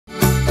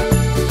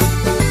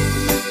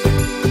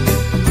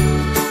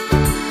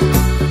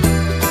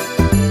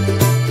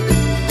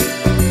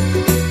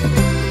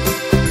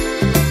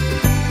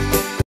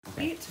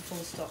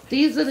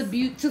these are the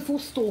beautiful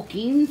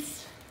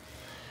stockings.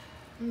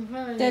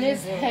 That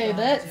is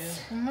Herbert's.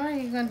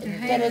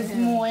 That is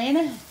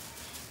mine.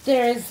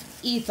 There is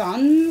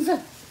Ethan's.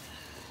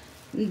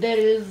 There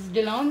is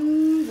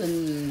Dylan's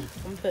and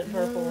I'm putting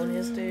purple on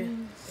his too.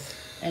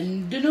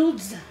 And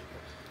Donald's.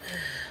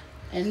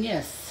 And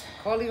yes.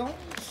 Collion.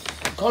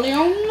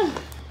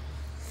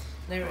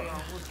 There we go.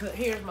 We'll put,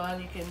 here's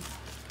mine. You can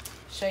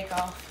shake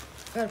off.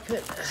 Gotta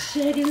put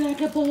shake it like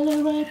a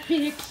Polaroid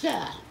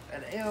picture.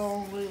 An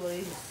L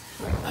Lily.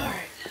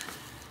 Alright.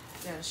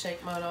 Gotta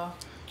shake mine off.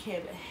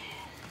 Carrie.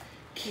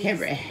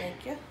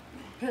 Thank you.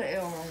 Put an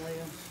L on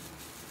Leo.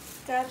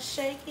 Gotta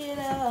shake it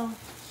off.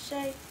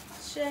 Shake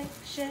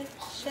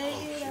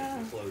it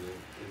off.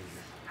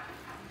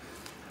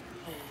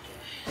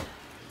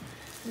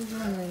 This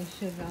one they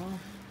should go.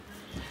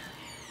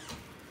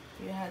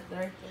 You had it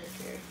right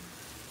there,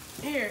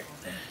 Carrie.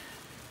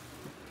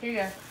 Here you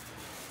go.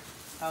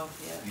 Oh,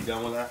 yeah. You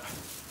done with that?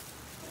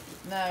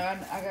 No,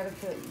 I gotta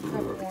put a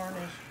couple more in.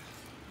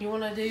 You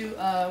wanna do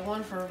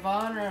one for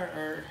Vaughn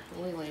or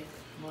Lily?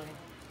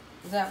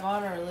 Is that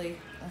Vaughn or Lee?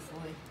 That's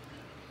Lee.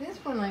 This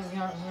one ain't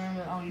got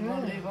room. Oh, you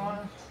wanna do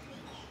Vaughn?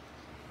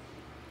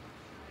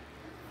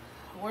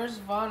 Where's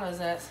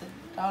Vanna's at so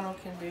Donald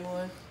can do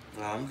one?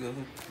 No, I'm good.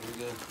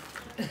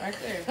 Right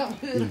there.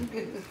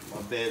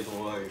 My bed's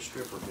on your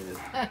stripper bed.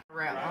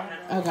 Rap,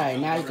 Mom. Okay,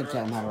 now you can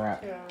tell them how to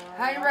rap.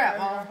 How you rap,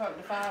 Mom?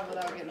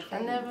 I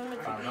never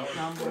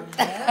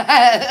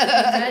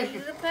Take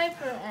the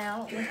paper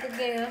out with the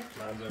gift.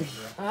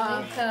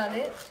 Cut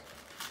it.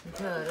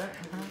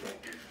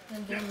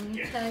 And then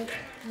you take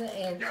the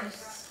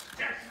edges.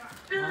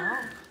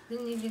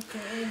 Then you get the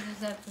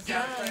edges at the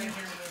side.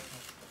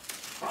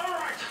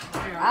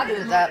 I do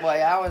it that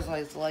way. I was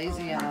like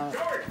lazy and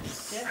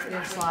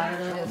slide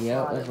it up.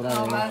 Yep, that's what I do.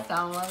 Oh, that's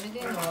all of it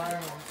anyway.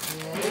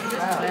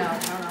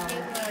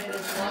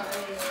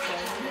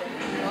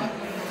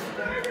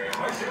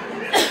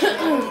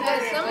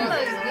 Some of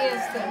those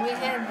gifts that we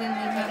had didn't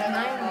even have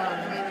names on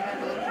them.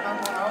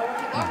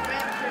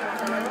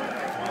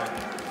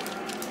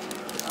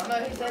 I know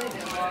he said he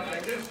didn't want me.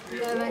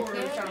 Yeah, they He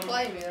was trying to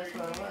play me, that's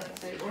what it was.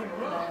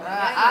 I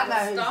know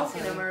who's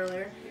stalking him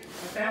earlier.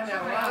 I found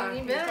out why.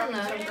 You better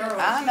know.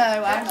 I know.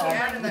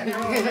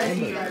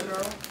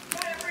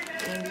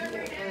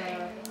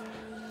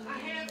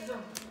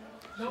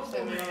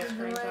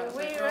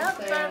 We were up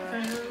there. I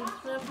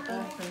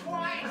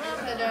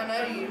don't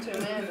know you two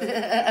men.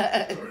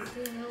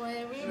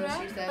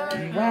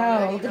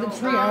 Wow, look at the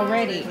tree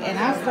already. And I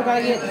still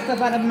gotta get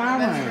stuff out of my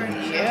room.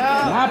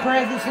 Yeah. My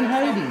presents and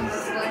hoodies.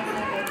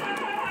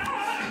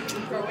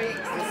 For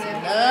weeks.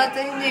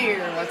 Nothing near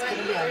what's going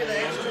to be on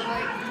there.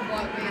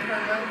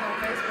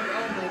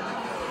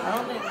 I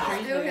don't think the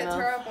tree's Still big hits enough.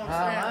 her up on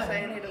Snap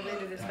saying he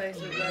deleted his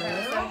Facebook, but I have a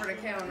separate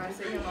account and I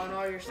see him on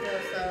all your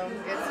stuff, so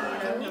it's,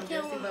 I'm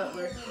Jesse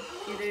Butler.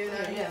 You do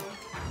know him,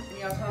 and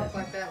y'all talk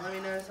like that, let me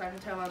know so I can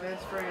tell my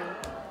best friend.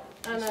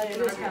 I know, it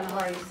is kind of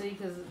hard to see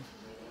because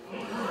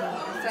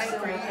Same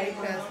for you,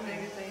 because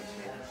niggas ain't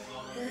shit.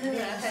 I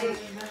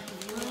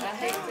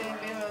hate seeing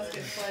females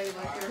get played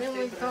like they're Then we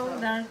stupid.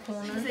 fold our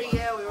corner. See,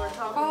 yeah, we were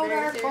talking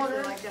very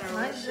seriously, like in a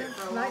relationship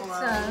for a long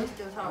while. We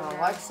still talking.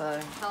 like so.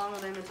 How long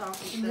have they been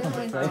talking? Then we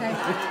take the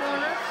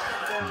corner.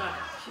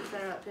 She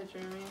sent that picture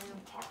of me.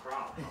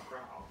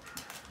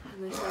 And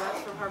then so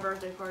that's from her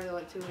birthday party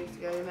like 2 weeks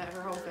ago. We met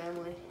her whole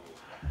family.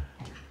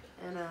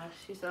 And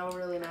she said, oh,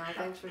 really now?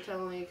 Thanks for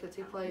telling me because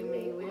he played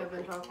me. We have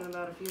been talking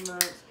about a few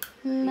months.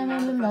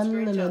 Last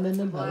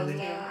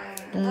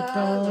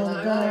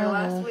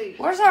week.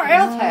 Where's our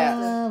elf hat?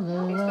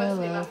 He's supposed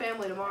to be my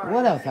family tomorrow.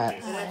 What else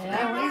hats? You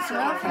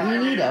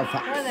need elf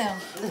hats. What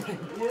else?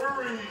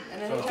 And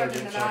then he told me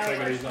tonight.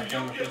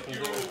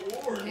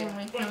 Then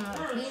we come up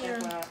here.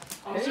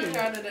 He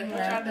tried to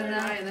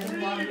deny it and then he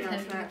blocked me on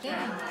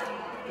Snapchat.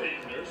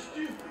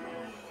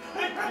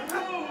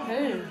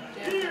 Who?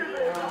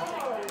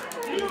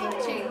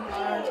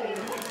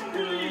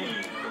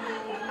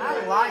 I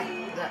like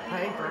that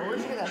paper. Where'd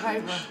you get that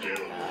paper?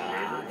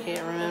 I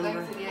can't remember.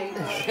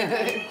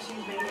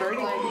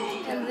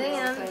 And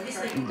then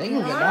They can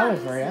get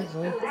dollars for it,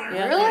 actually.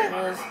 Yeah, really?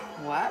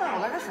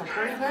 Wow, I got some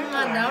pretty paper.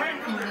 my daughter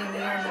can do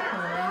the other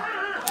corner.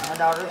 My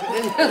daughter can do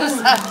the other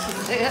side. She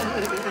said.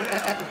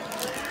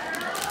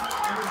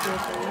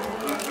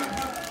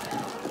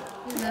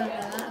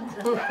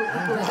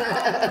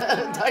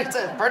 That's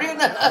pretty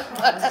enough.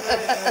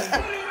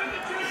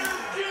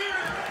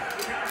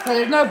 So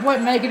there's no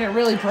point making it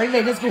really pretty.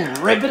 They just gonna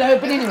rip it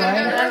open anyway.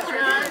 That's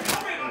right.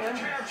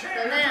 So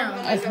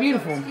now, That's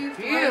beautiful.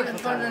 Beautiful.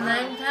 for the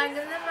name tag in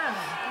the bottom.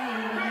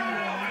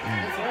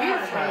 It's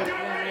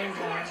beautiful.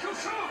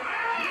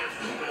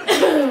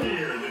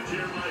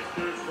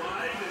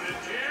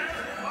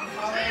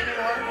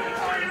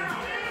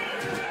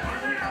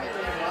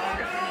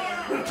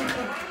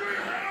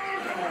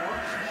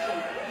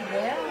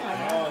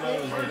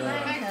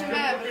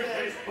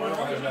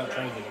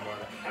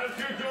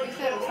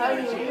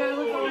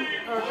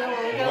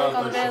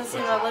 On the bed and see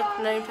my lip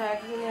name tag.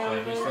 So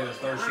if he said it's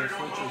 36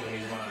 switches, then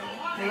he's lying.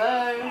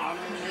 Hello?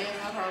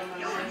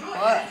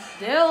 What?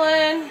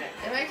 Dylan?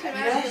 It makes me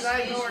mad because I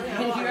ignored him.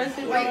 Did you guys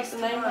see what the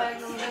name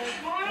tag on there?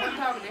 I'm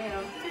talking to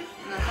him.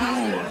 And I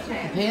finally gave him a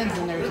chance. Pins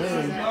in there too.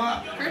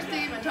 Chrissy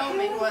even told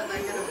me he wasn't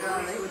that good of a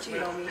guy, they would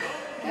cheat on me.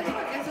 That's a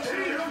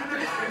shame for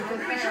Chrissy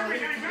because apparently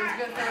he's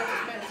good friends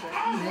with Spencer.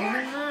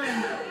 Never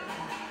mind.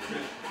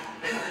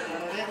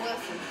 But I didn't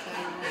listen.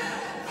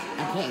 I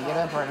can't get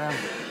up right now.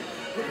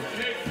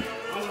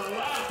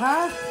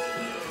 Huh?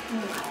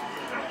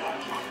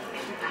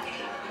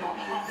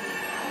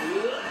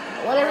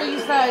 Whatever you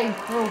say.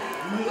 Oh.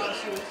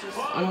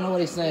 I don't know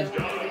what he said. I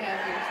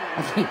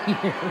can't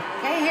hear.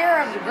 Can't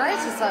hear him. The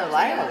grass is so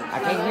loud. I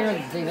can't hear the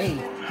TV.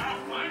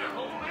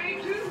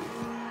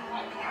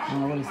 I don't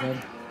know what he said.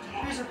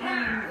 Some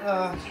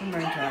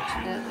rain tracks.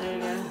 Yeah, there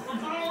you go.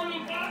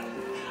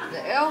 The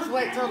elves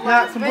wait till the Not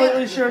last completely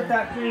minute. sure if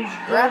that crew's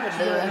Rapid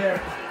do it.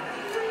 there.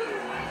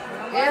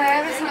 Yeah,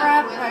 having some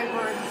wrapping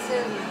paper and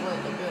scissors look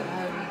a bit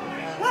heavy.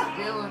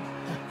 Dylan.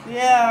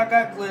 Yeah, I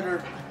got glitter.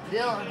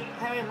 Dylan,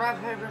 having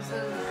wrapping paper and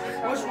scissors.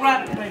 What's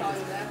wrapping paper?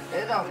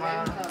 It don't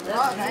matter.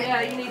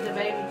 Yeah, you need the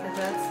baby because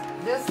that's,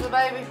 This is the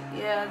baby?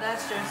 yeah,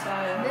 that's just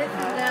This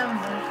is them.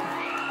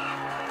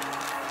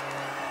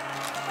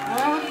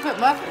 Well, we can put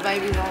Muppet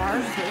babies on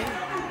hers too.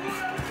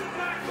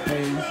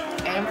 Please.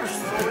 Amber's.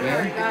 we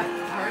already got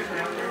hers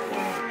right there.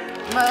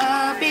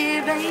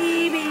 Muppet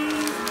baby,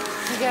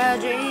 you got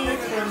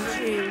dreams come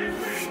true. I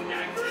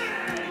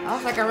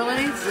don't think I really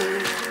need to.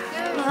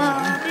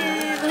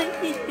 Muppet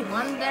baby.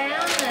 One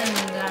down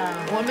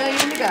and 1 million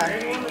to go.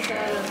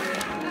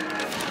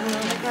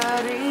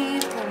 Got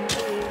dreams come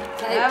true.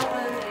 That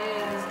one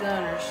is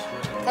Gunner's.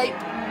 Tape.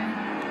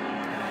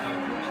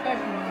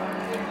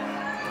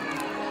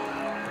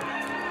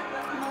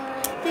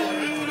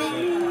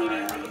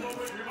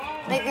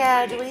 Make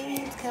our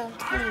dreams come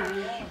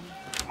true.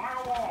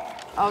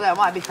 Oh, that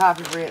might be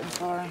copyrighted.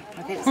 Sorry,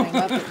 I can't sing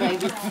Muppet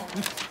Baby.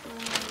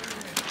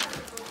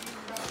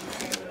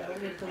 We'll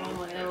get the one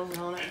with L's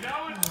on it.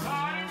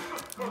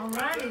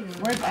 alrighty then.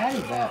 Where's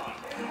Addie's at?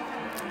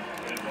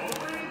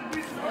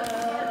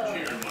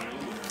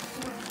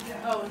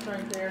 Oh, it's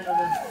right there.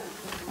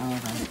 Oh,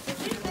 okay. Did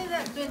you see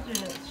that picture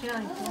that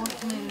Shelly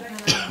forced me to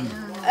put on the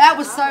internet? That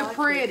was so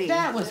pretty.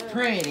 That was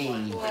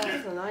pretty.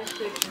 That's a nice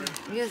picture.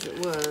 Yes,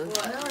 it was. Really?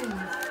 That's the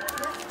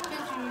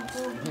picture you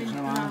forced me to put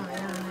on the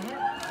internet.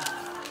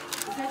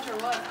 Picture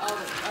what? Oh,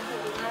 I put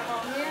the grandma.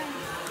 Yeah.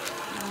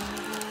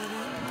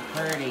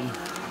 Pretty.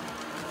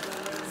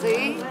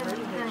 See?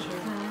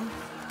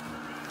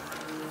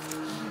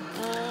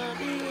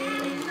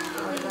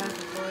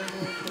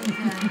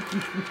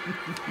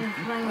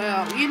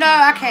 Well, you know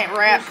I can't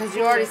rap because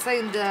you already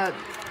seen the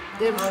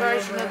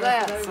demonstration of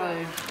that,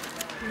 so.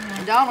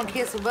 And Donald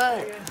kiss a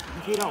butt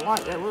if you don't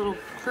like that little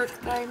crook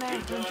thing there.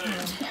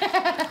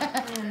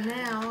 And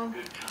now,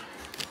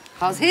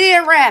 Because he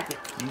didn't rap it.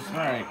 That's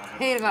right.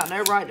 He ain't got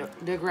no right to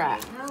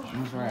rap.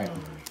 That's right.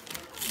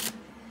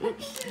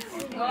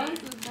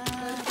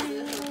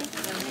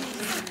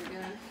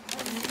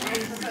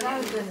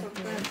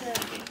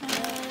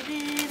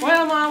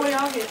 Well, Mom, we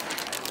all get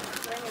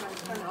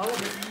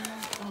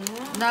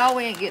No,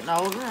 we ain't getting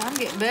older. I'm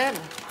getting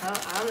better.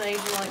 I'm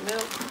aging like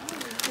milk.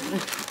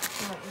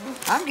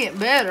 I'm getting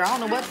better. I don't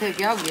know what the heck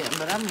y'all getting,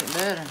 but I'm getting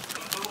better.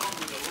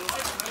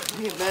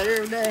 I'm getting better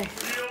every day.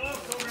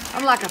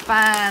 I'm like a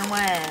fine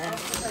wine.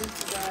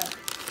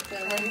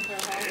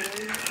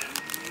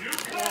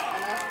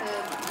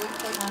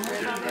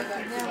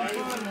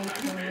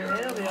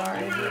 It'll be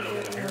alright. We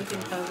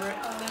can cover it.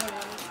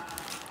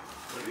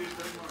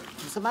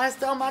 Somebody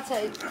stole my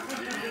tape.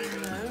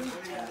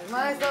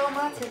 Somebody stole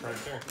my tape.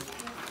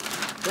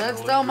 Doug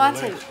stole my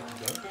tape.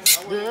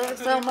 Doug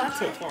stole my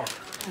tape.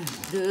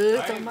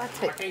 Doug stole my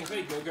tape. I can't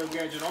see. Go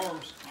Gadget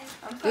Arms.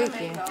 Good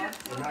kid. And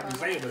I can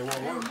say it, but it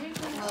won't work.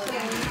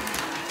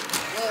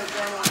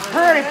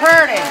 Pretty,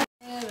 pretty.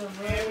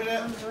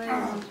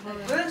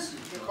 This?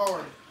 The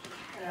card.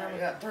 We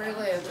got 3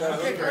 left.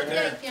 take care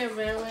of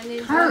it when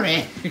you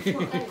Hurry.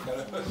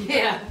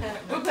 Yeah,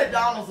 we put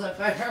Donald's up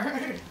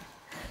there.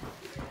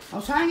 I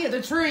was trying to get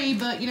the tree,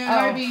 but you know,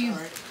 Oh, maybe he's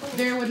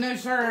there with no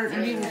shirt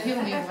and he will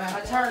kill me if I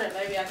I. turn it,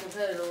 maybe I can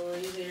cut it a little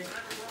easier.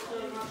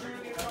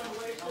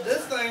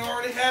 This thing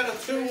already had a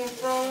to and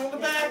from on the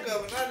back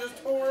of it. I just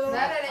tore it off.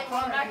 That ain't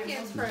one of my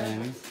kids'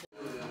 presents.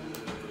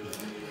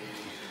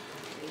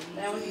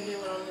 Now we can do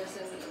it on this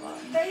end of the box.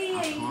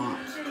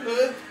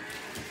 Good.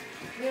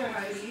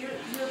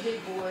 You're a big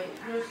boy.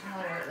 You're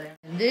small right there.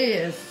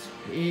 This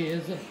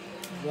is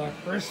the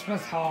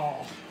Christmas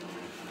haul.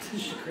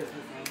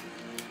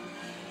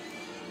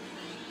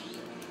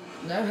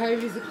 No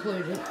hoagies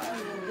included. I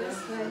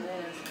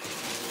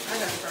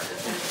gotta start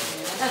this one.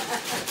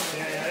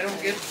 Yeah, I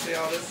don't get to see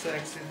all this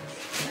sexiness.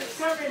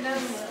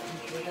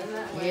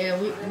 Yeah,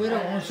 we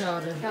don't want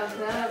y'all to. No,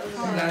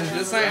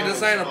 this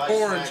ain't a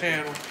porn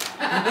channel.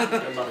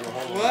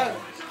 What?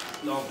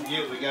 Don't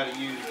forget, we gotta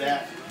use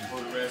that for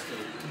the rest of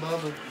the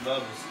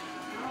bubbles.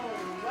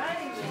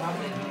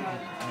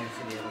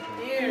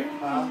 Here.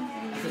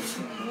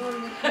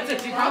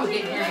 She probably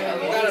didn't hear I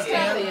you. got a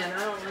pen. I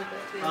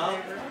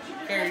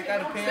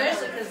Got a pen?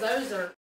 Especially because those are